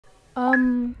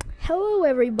Hello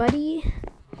everybody.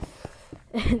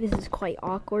 This is quite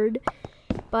awkward,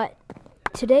 but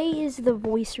today is the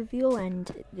voice reveal,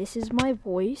 and this is my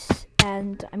voice,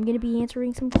 and I'm going to be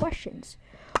answering some questions.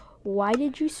 Why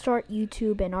did you start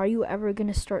YouTube, and are you ever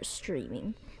going to start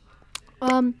streaming?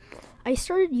 I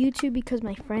started YouTube because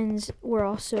my friends were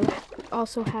also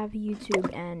have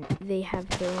YouTube, and they have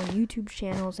their own YouTube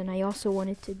channels, and I also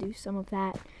wanted to do some of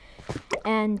that.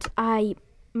 And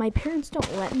my parents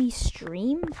don't let me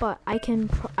stream, but I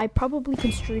probably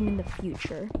can stream in the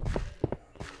future.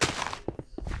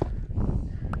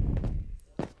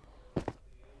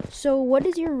 So what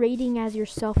is your rating as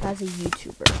yourself as a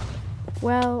YouTuber?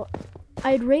 Well,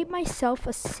 I'd rate myself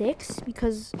a 6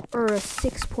 or a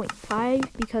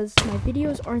 6.5 because my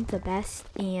videos aren't the best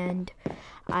and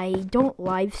I don't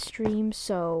live stream,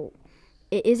 so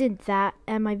it isn't that,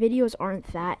 and my videos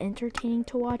aren't that entertaining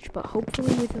to watch, but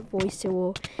hopefully with a voice it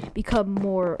will become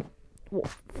more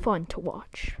fun to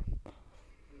watch.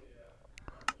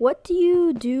 What do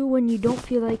you do when you don't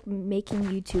feel like making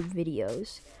YouTube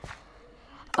videos?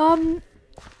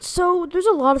 So there's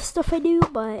a lot of stuff I do,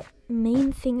 but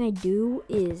main thing I do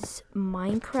is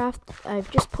Minecraft.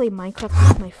 I've just played Minecraft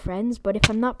with my friends, but if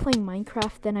I'm not playing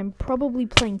Minecraft, then I'm probably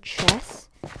playing chess.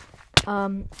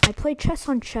 I play chess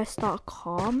on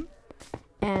chess.com,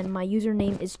 and my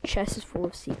username is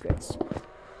chessisfullofsecrets.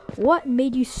 What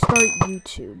made you start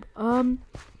YouTube?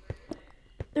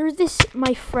 There's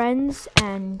my friends,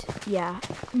 and yeah,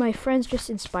 my friends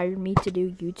just inspired me to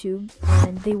do YouTube,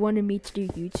 and they wanted me to do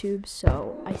YouTube,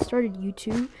 so I started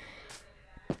YouTube.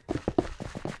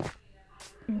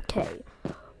 Okay,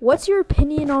 what's your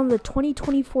opinion on the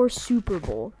 2024 Super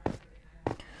Bowl?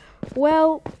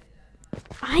 Well,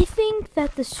 I think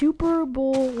that the Super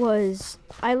Bowl was,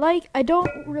 I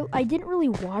didn't really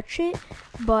watch it,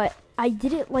 but I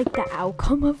didn't like the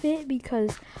outcome of it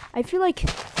because I feel like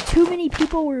too many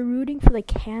people were rooting for the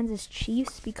Kansas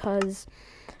Chiefs because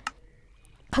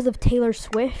of Taylor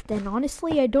Swift, and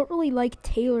honestly, I don't really like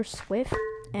Taylor Swift,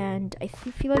 and I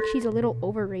feel like she's a little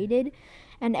overrated,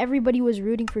 and everybody was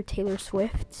rooting for Taylor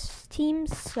Swift's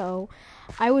teams, so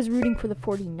I was rooting for the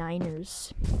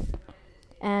 49ers,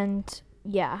 and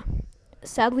yeah,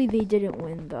 sadly they didn't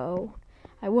win though.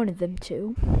 I wanted them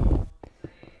to.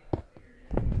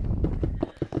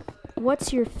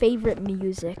 What's your favorite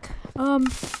music?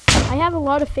 I have a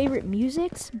lot of favorite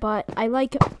musics, but I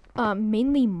like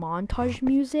mainly montage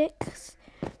musics.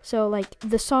 So like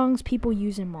the songs people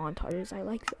use in montages, I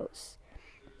like those.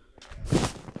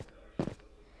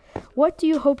 What do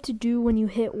you hope to do when you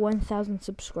hit 1,000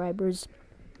 subscribers?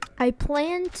 I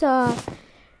plan to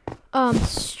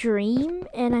stream,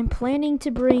 and I'm planning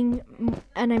to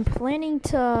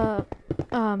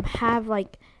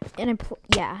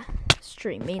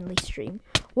mainly stream.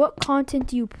 What content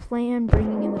do you plan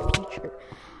bringing in the future?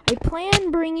 I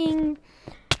plan bringing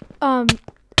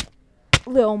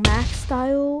Lil Mac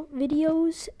style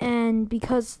videos, and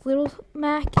because Lil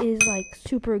Mac is like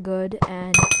super good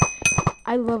and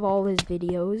I love all his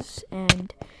videos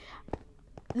and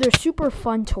they're super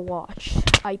fun to watch,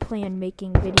 I plan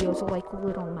making videos like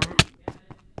Lil Mac.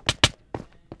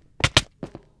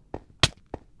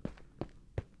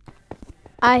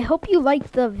 I hope you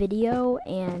liked the video,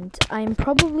 and I'm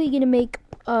probably going to make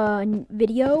a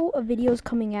video of videos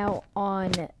coming out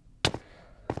on,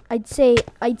 I'd say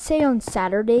on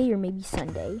Saturday or maybe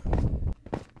Sunday.